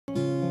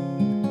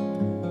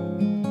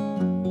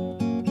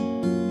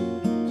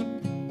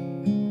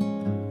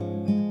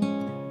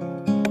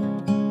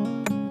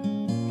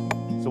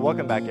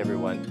Welcome back,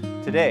 everyone.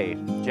 Today,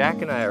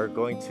 Jack and I are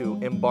going to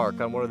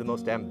embark on one of the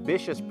most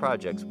ambitious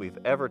projects we've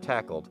ever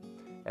tackled,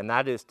 and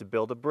that is to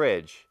build a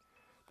bridge,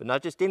 but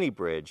not just any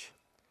bridge,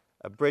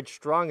 a bridge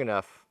strong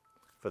enough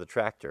for the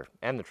tractor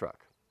and the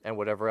truck and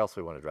whatever else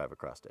we want to drive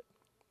across it.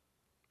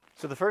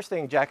 So the first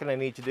thing Jack and I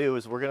need to do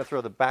is we're going to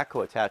throw the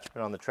backhoe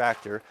attachment on the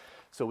tractor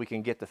so we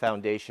can get the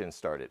foundation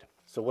started.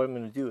 So what I'm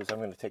going to do is I'm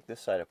going to take this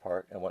side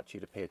apart. I want you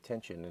to pay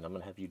attention, and I'm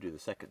going to have you do the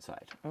second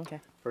side. Okay.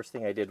 First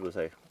thing I did was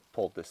I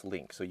pulled this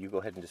link, so you go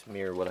ahead and just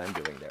mirror what I'm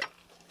doing there.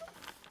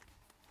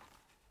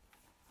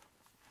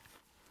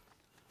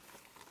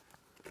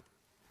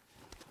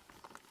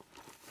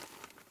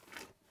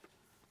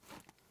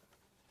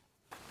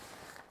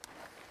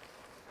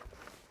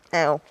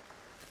 Ow.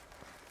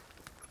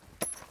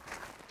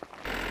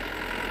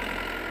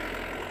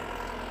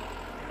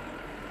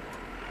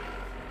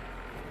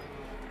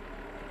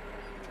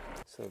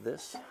 So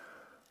this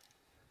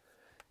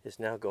is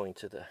now going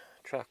to the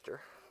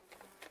tractor,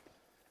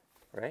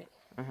 right?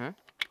 Mm-hmm.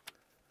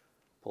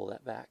 Pull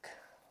that back.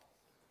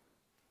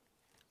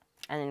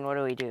 And then what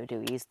do we do? Do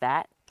we use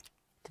that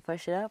to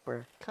push it up,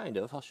 or? Kind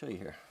of, I'll show you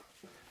here.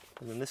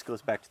 And then this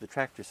goes back to the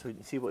tractor, so you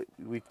can see what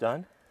we've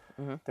done?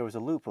 Mm-hmm. There was a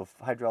loop of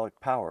hydraulic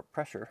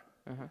pressure.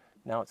 Mm-hmm.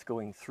 Now it's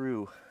going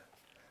through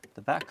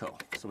the backhoe,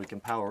 so we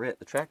can power it.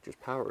 The tractor's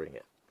powering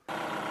it.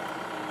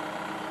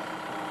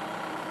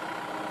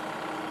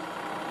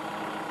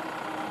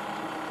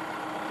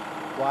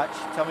 Watch,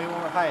 tell me when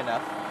we're high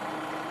enough.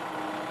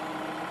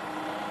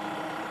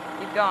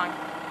 Keep going.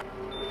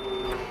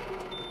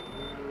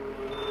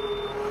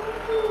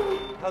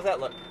 How's that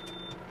look?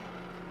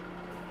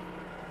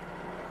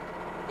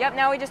 Yep,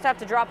 now we just have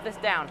to drop this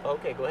down.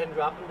 Okay, go ahead and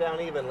drop them down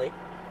evenly.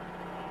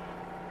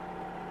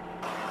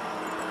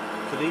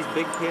 So these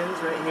big pins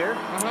right here,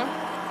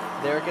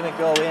 they're going to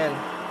go in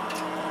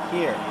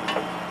here.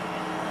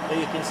 So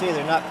you can see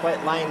they're not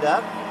quite lined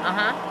up.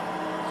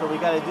 So what we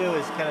got to do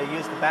is kind of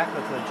use the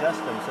backhoe to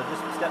adjust them. So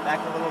just step back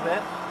a little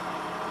bit.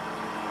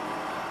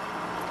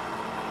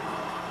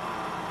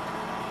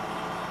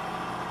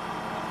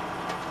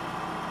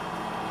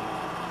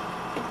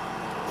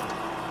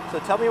 So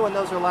tell me when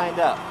those are lined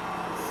up.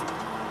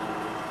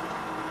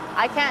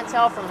 I can't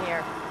tell from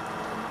here.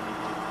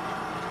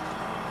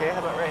 Okay, how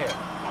about right here?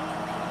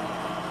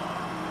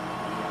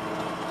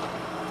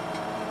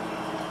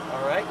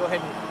 All right, go ahead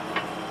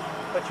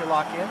and put your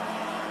lock in.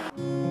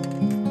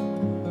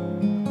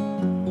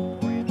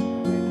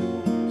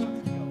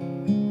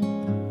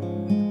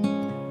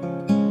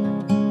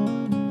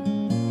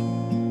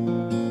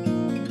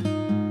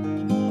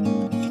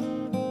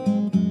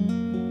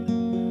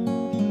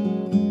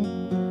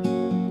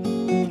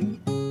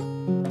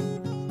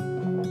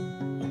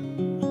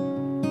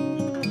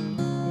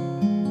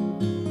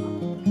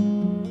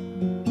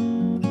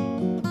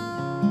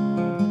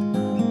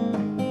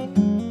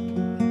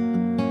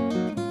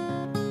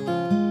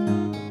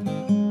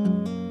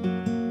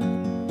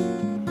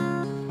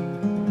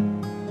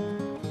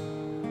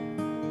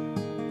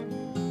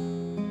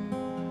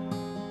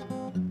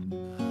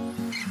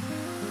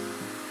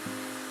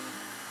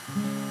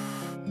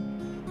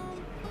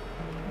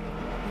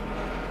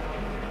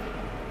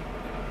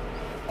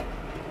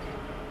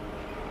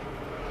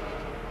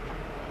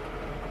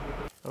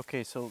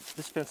 Okay, so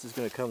this fence is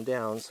going to come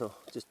down, so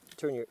just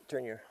turn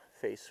your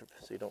face so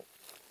you don't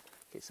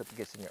get something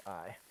gets in your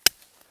eye.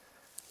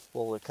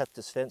 We'll cut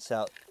this fence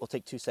out. We'll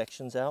take two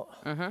sections out,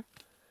 and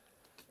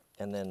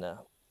then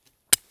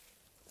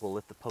we'll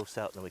lift the posts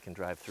out, and then we can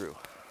drive through.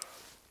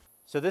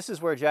 So this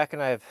is where Jack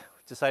and I have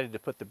decided to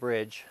put the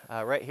bridge.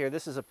 Right here,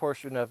 this is a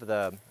portion of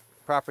the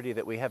property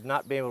that we have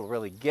not been able to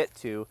really get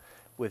to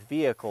with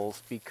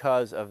vehicles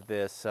because of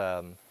this,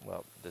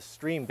 well, the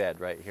stream bed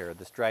right here,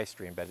 this dry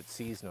stream bed. It's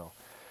seasonal.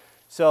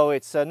 So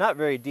it's not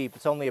very deep.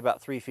 It's only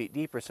about 3 feet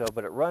deep or so,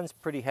 but it runs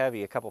pretty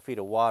heavy, a couple feet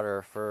of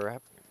water for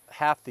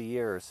half the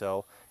year or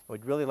so.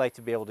 We'd really like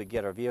to be able to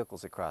get our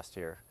vehicles across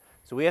here.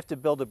 So we have to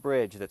build a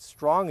bridge that's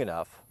strong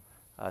enough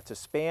to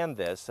span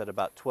this at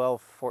about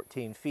 12,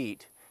 14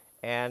 feet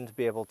and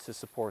be able to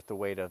support the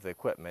weight of the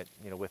equipment,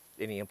 you know, with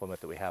any implement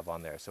that we have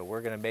on there. So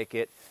we're going to make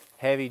it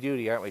heavy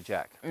duty, aren't we,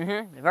 Jack?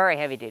 Very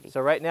heavy duty.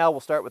 So right now we'll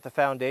start with the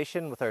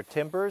foundation with our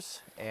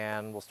timbers,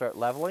 and we'll start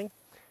leveling.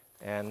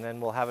 And then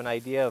we'll have an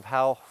idea of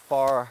how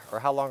far or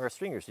how long our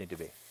stringers need to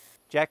be.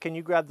 Jack, can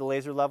you grab the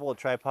laser level, a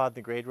tripod, and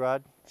the grade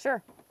rod?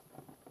 Sure.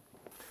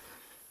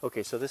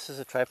 Okay, so this is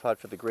a tripod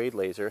for the grade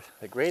laser.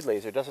 The grade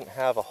laser doesn't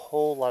have a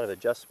whole lot of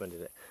adjustment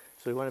in it,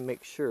 so we want to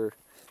make sure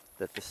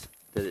that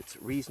it's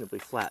reasonably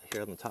flat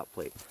here on the top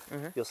plate.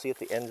 You'll see at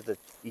the end of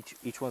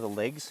each one of the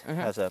legs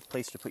has a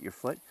place to put your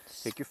foot.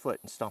 Take your foot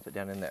and stomp it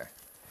down in there.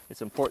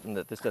 It's important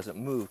that this doesn't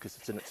move because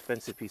it's an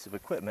expensive piece of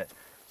equipment.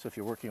 So if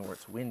you're working where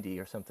it's windy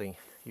or something,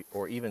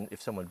 or even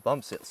if someone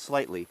bumps it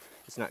slightly,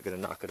 it's not going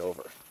to knock it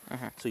over.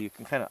 So you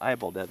can kind of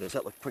eyeball that. Does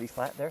that look pretty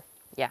flat there?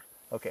 Yeah.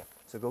 Okay,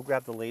 so go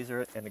grab the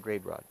laser and the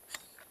grade rod.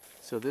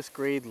 So this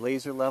grade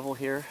laser level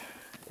here,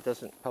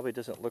 it probably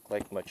doesn't look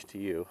like much to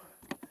you,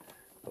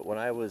 but when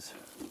I was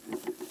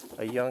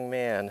a young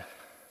man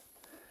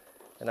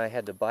and I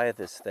had to buy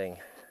this thing.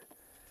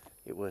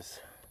 It was,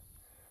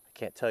 I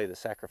can't tell you the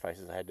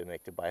sacrifices I had to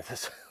make to buy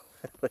this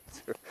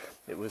laser.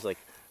 It was like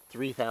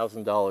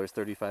 $3,000,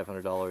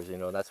 $3,500, you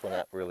know, and that's when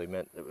that really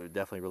meant, it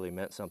definitely really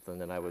meant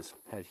something. And I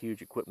had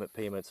huge equipment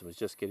payments and was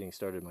just getting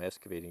started in my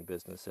excavating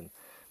business, and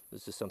it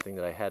was just something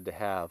that I had to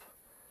have.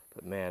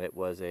 But man, it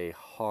was I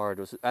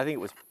think it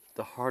was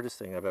the hardest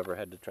thing I've ever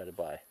had to try to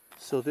buy.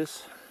 So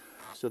there's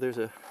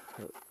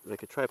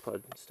like a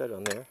tripod stud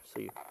on there.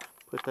 So you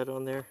put that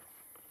on there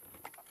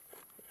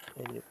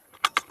and you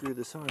screw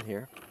this on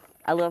here.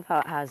 I love how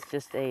it has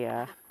just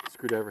a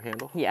Screwdriver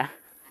handle? yeah.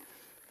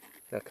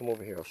 Now come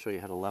over here, I'll show you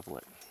how to level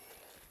it.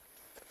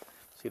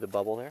 See the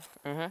bubble there?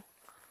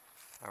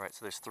 Mm-hmm. All right,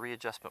 so there's 3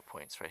 adjustment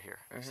points right here.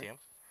 You see them?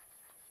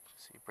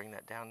 So you bring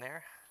that down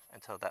there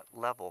until that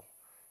level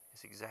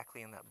is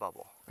exactly in that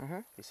bubble.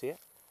 You see it?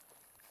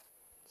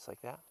 Just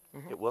like that.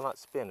 It will not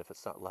spin if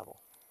it's not level.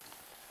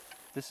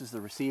 This is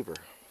the receiver.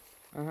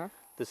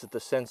 This is the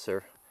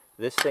sensor.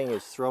 This thing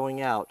is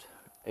throwing out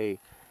a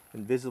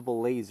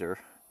invisible laser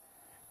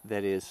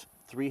that is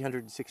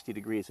 360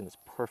 degrees and it's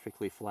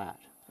perfectly flat.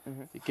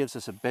 It gives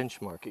us a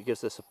benchmark. It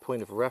gives us a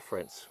point of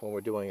reference when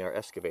we're doing our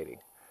excavating.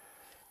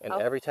 And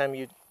every time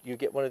you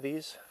get one of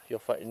these,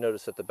 you'll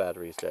notice that the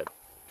battery is dead.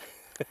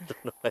 I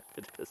don't know what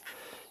it is.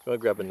 You want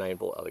to grab a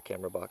 9-volt out of the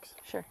camera box?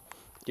 Sure.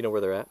 Do you know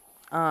where they're at?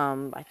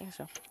 I think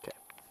so. Okay.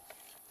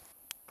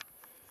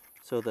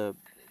 So the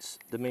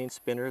main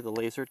spinner, the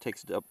laser,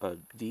 takes up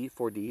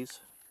 4 Ds.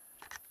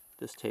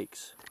 This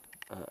takes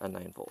a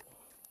 9-volt.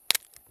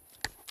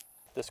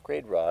 This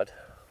grade rod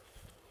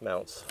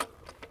mounts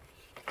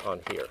on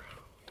here,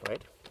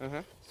 right?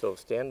 So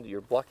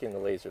you're blocking the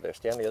laser there.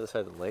 Stand on the other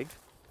side of the leg.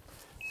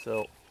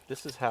 So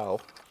this is how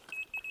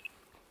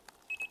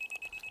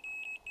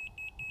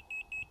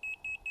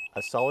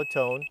a solid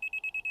tone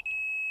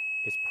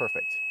is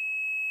perfect.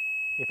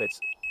 If it's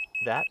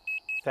that,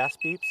 fast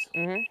beeps,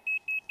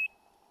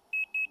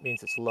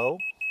 means it's low.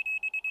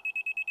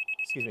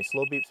 Excuse me,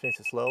 slow beeps means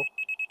it's low.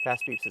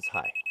 Fast beeps, it's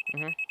high.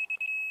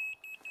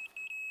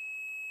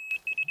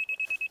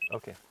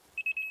 Okay.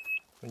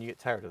 When you get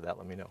tired of that,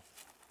 let me know.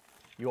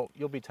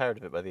 You'll be tired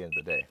of it by the end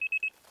of the day.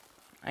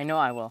 I know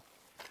I will.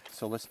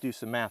 So let's do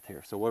some math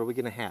here. So what are we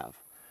going to have?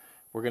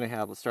 We're going to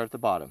have, let's start at the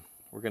bottom.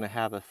 We're going to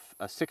have a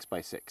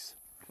 6x6,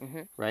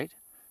 right?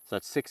 So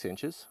that's 6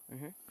 inches.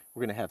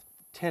 We're going to have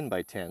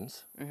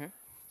 10x10s.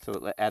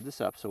 So add this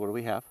up. So what do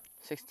we have?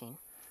 16.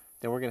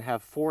 Then we're going to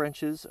have 4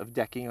 inches of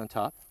decking on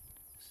top.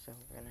 So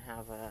we're going to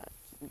have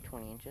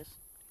 20 inches.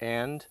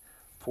 And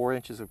 4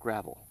 inches of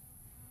gravel.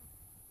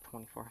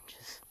 24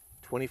 inches.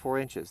 24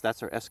 inches.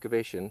 That's our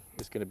excavation.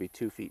 Is going to be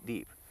 2 feet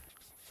deep.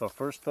 So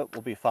first foot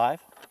will be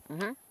 5.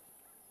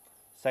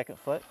 Second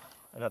foot,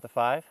 another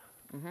 5.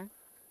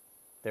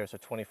 There's a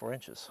 24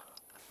 inches.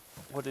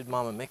 What did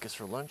Mama make us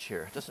for lunch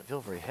here? It doesn't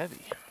feel very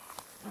heavy.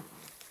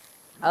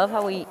 I love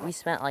how we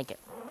spent like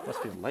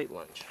Must be a light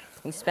lunch.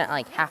 we spent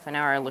like half an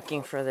hour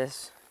looking for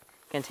this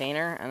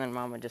container, and then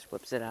Mama just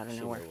whips it out of She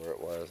nowhere. knew where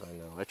it was. I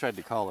know. I tried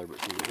to call her, but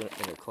she was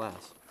in her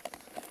class.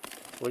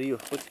 What are you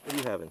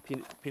having?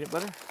 Peanut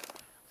butter?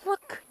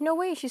 Look, no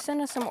way. She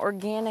sent us some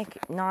organic,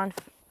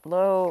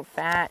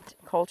 low-fat,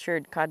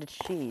 cultured cottage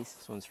cheese.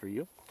 This one's for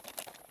you.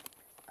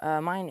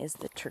 Mine is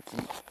the turkey.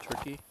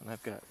 Turkey, and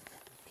I've got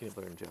peanut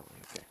butter and jelly.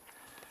 Okay.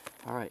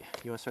 All right.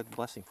 You want to start the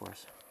blessing for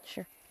us?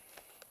 Sure.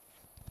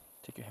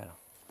 Take your hat off.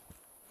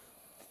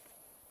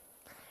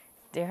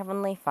 Dear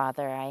Heavenly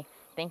Father, I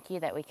thank you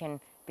that we can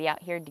be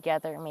out here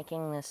together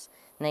making this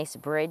nice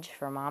bridge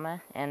for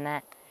Mama, and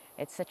that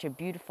it's such a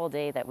beautiful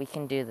day that we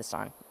can do this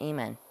on.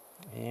 Amen.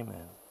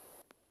 Amen.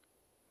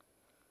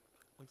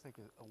 Looks like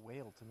a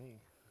whale to me.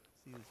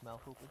 See his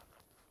mouth open?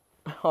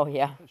 Oh,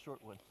 yeah. A short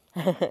one.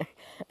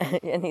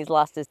 And he's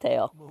lost his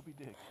tail. Moby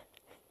Dick.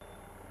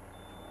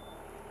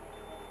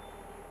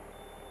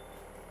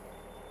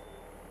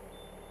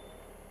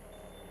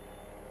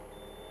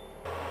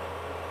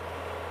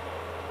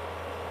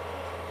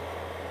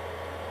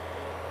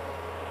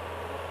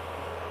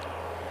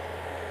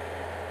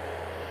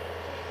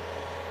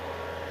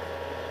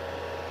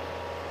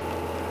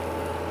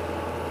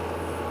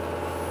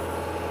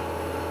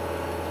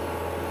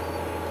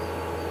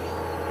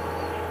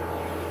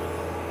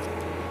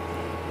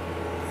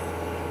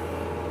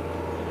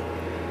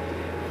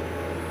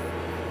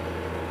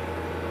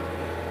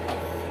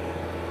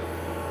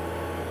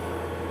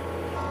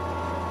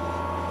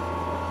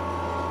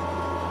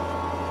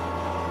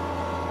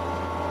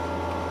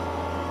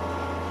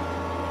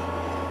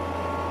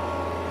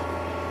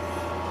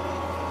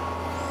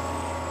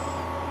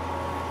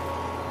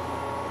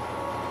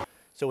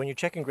 So when you're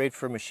checking grade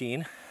for a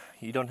machine,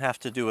 you don't have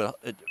to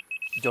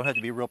don't have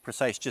to be real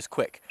precise, just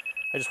quick.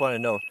 I just want to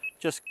know,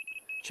 just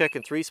check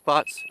in 3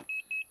 spots,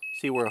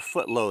 see we're a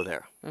foot low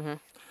there.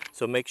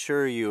 So make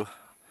sure I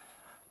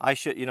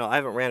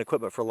haven't ran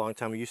equipment for a long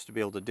time. I used to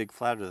be able to dig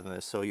flatter than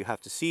this, so you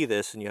have to see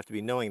this and you have to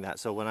be knowing that.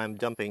 So when I'm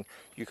dumping,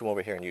 you come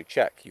over here and you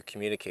check, you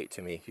communicate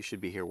to me. You should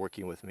be here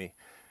working with me,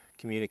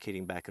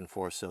 communicating back and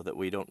forth so that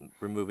we don't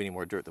remove any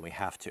more dirt than we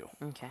have to.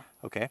 Okay.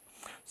 Okay,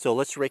 so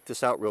let's rake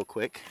this out real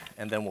quick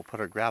and then we'll put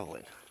our gravel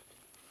in.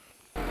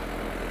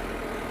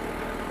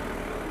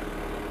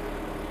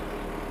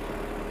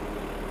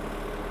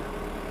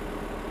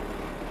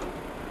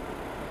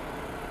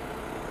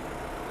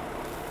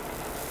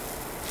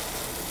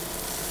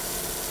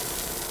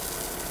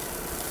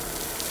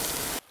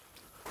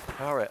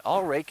 All right,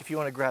 I'll rake if you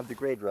want to grab the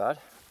grade rod.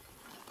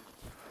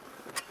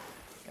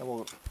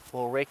 And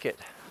we'll rake it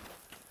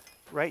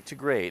right to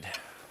grade,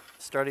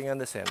 starting on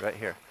this end right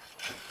here.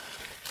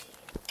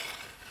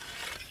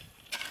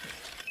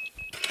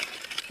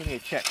 Give me a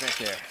check right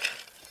there.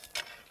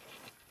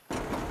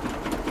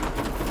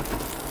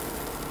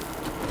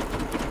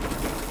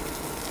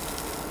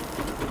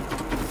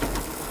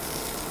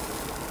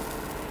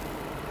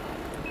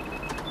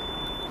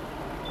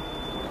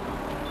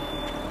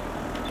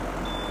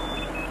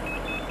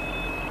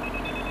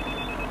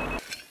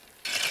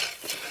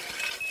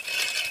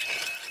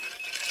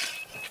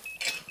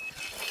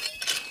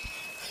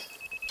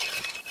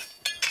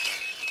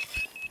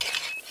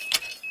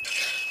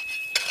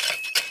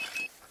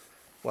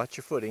 Watch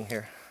your footing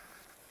here.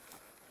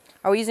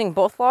 Are we using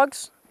both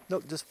logs?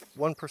 Nope, just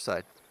one per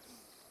side.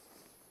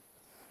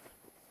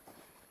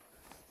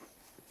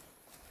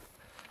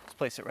 Let's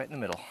place it right in the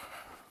middle.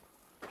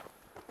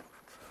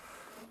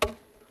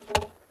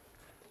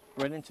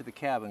 Run into the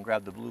cab and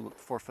grab the blue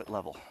 4-foot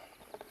level.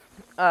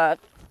 Of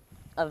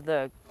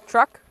the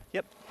truck?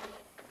 Yep.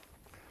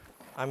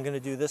 I'm gonna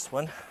do this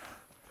one.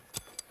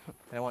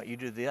 And I want you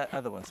to do the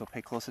other one, so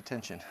pay close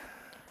attention.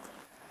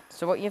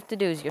 So what you have to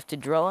do is you have to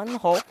drill in the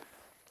hole.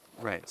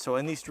 Right, so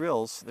in these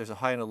drills, there's a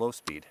high and a low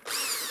speed.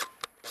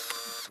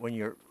 When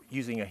you're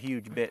using a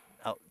huge bit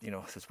out, you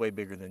know, if it's way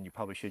bigger than you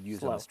probably should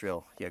use on this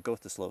drill, yeah, go with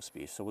the slow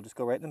speed. So we'll just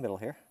go right in the middle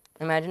here.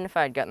 Imagine if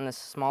I had gotten this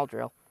small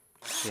drill.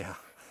 Yeah,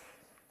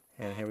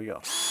 and here we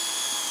go.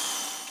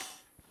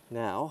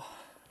 Now,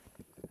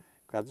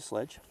 grab the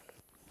sledge.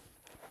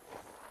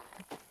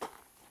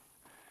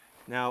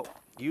 Now,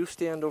 you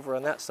stand over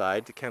on that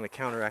side to kind of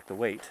counteract the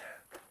weight.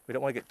 We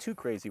don't want to get too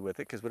crazy with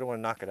it because we don't want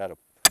to knock it out of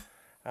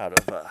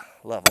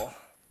level.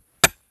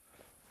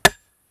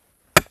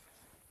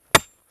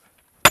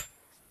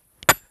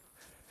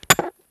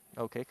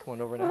 Okay, come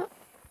on over now.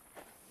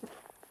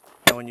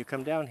 Now when you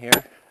come down here,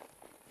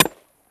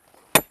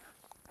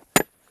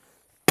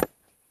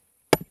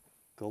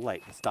 go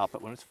light and stop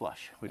it when it's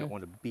flush. We don't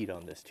want to beat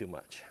on this too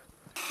much.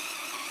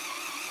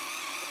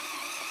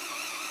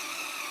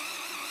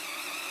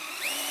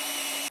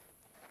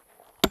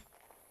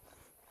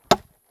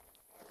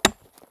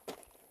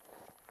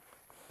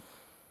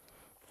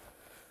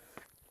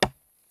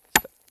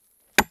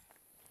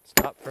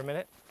 Stop for a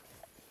minute.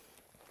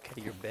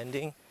 Okay, you're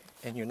bending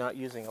and you're not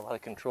using a lot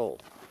of control.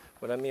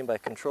 What I mean by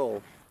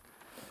control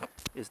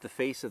is the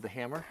face of the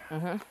hammer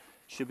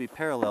should be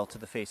parallel to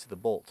the face of the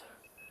bolt.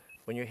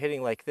 When you're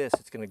hitting like this,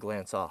 it's going to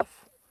glance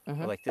off.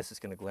 Or like this, it's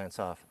going to glance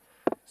off.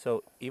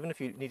 So even if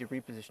you need to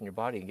reposition your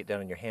body and get down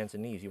on your hands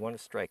and knees, you want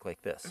to strike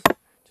like this.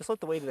 Just let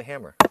the weight of the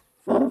hammer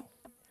fall.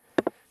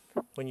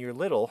 When you're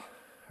little,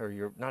 or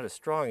you're not as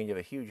strong and you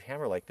have a huge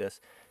hammer like this,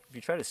 if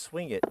you try to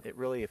swing it, it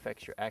really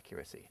affects your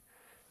accuracy.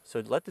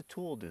 So let the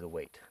tool do the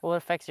weight. Well, it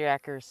affects your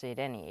accuracy at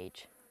any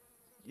age.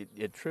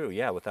 True,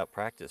 yeah, without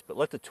practice. But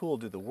let the tool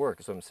do the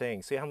work, is what I'm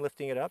saying. See how I'm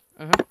lifting it up?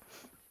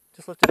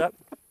 Just lift it up.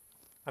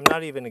 I'm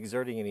not even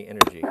exerting any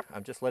energy.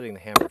 I'm just letting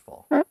the hammer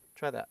fall.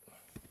 Try that.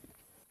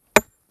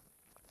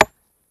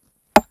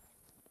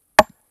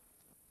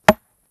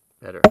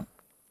 Better.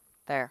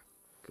 There.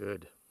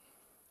 Good.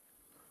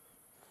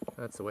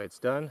 That's the way it's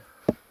done.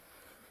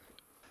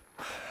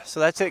 So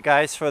that's it,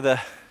 guys, for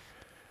the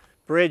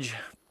bridge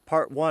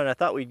part 1. I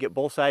thought we'd get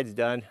both sides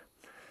done,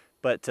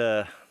 but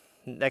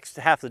next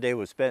half of the day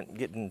was spent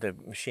getting the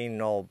machine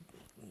and all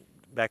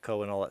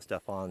backhoe and all that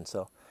stuff on.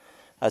 So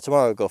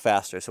tomorrow will go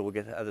faster, so we'll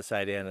get the other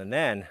side in, and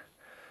then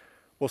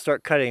we'll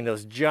start cutting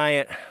those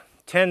giant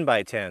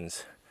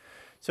 10x10s.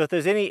 So if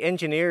there's any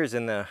engineers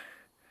in the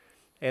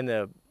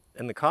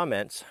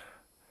comments,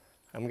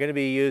 I'm going to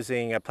be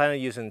using, I plan on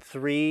using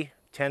 3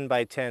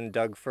 10x10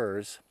 Doug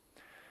firs,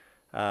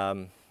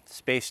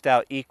 spaced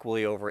out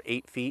equally over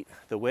 8 feet,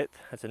 the width.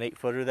 That's an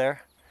 8-footer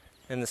there.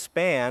 And the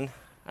span,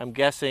 I'm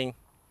guessing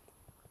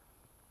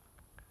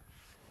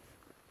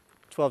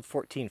 12 to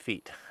 14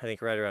 feet. I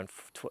think right around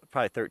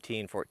probably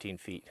 13, 14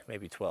 feet,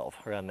 maybe 12,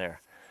 around there.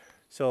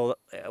 So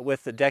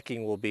with the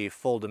decking will be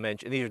full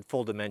dimension. These are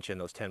full dimension,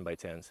 those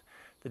 10x10s.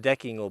 The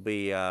decking will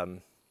be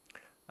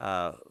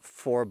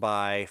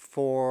 4x4,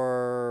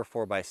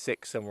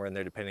 4x6, somewhere in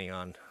there, depending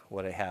on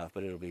what I have.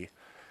 But it'll be,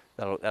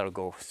 that'll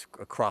go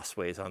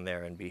crossways on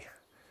there and be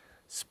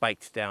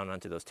spiked down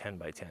onto those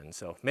 10x10.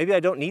 So maybe I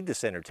don't need the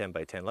center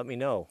 10x10. Let me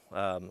know.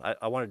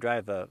 I want to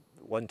drive a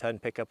 1-ton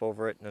pickup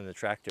over it and then the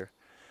tractor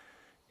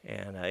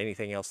and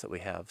anything else that we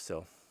have.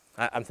 So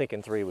I'm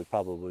thinking 3 would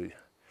probably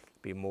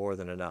be more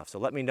than enough. So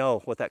let me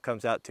know what that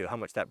comes out to, how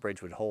much that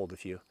bridge would hold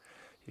if you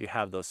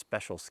have those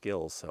special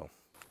skills. So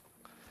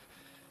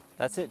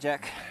that's it,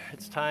 Jack.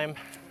 It's time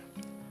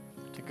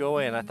to go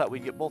in. I thought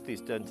we'd get both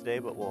these done today,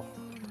 but we'll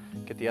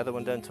get the other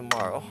one done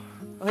tomorrow.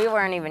 We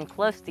weren't even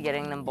close to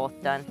getting them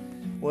both done.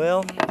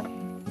 Well,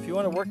 if you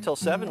want to work till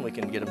 7, we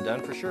can get them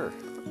done for sure.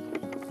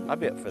 I'd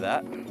be up for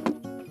that.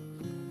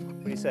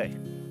 What do you say?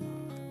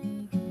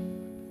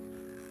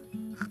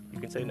 You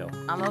can say no.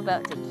 I'm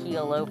about to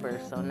keel over,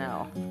 so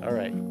no. All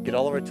right, get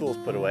all of our tools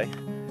put away.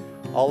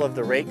 All of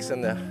the rakes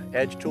and the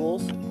edge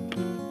tools,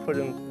 put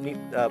them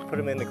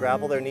in the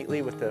gravel there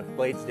neatly with the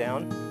blades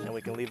down, and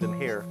we can leave them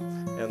here,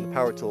 and the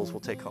power tools we'll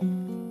take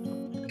home.